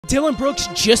Dillon Brooks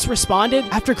just responded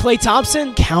after Klay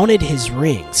Thompson counted his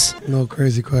rings. No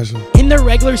crazy question. In their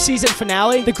regular season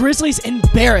finale, the Grizzlies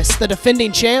embarrassed the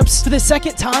defending champs for the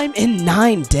second time in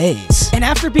 9 days. And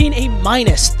after being a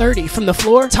 -30 from the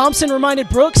floor, Thompson reminded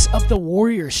Brooks of the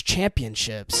Warriors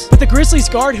championships. But the Grizzlies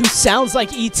guard, who sounds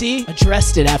like E.T.,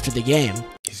 addressed it after the game.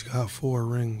 He's got 4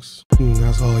 rings.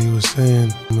 That's all he was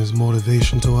saying. His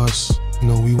motivation to us.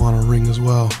 We want a ring as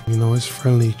well. It's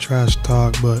friendly trash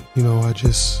talk, but, I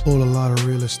just hold a lot of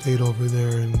real estate over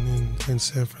there in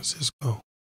San Francisco.